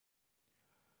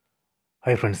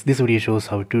Hi friends, this video shows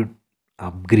how to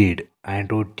upgrade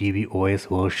Android TV OS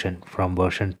version from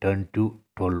version 10 to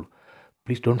 12.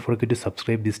 Please don't forget to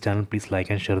subscribe this channel. Please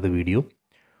like and share the video.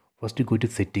 First you go to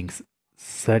settings.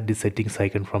 Set the settings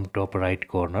icon from top right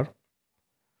corner.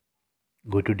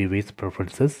 Go to device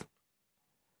preferences.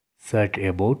 Set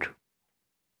about.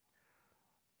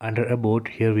 Under about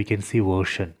here we can see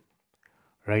version.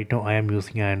 Right now I am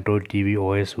using Android TV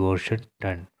OS version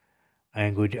 10. I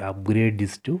am going to upgrade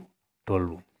this to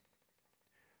 12.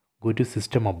 Go to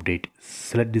system update.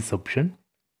 Select this option.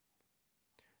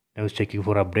 Now it's checking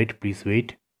for update. Please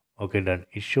wait. Okay, done.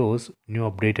 It shows new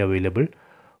update available.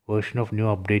 Version of new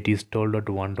update is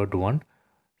 12.1.1.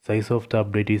 Size of the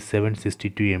update is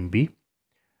 762 MB.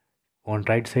 On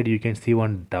right side you can see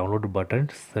one download button.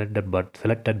 Select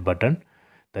that button.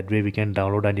 That way we can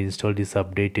download and install this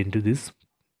update into this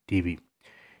TV.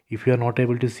 If you are not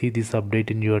able to see this update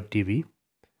in your TV,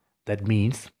 that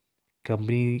means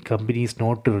company is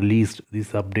not released this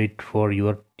update for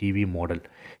your TV model.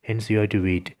 Hence you have to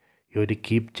wait. You have to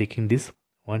keep checking this.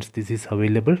 Once this is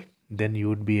available, then you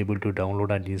would be able to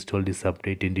download and install this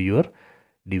update into your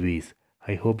device.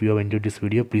 I hope you have enjoyed this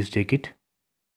video. Please check it.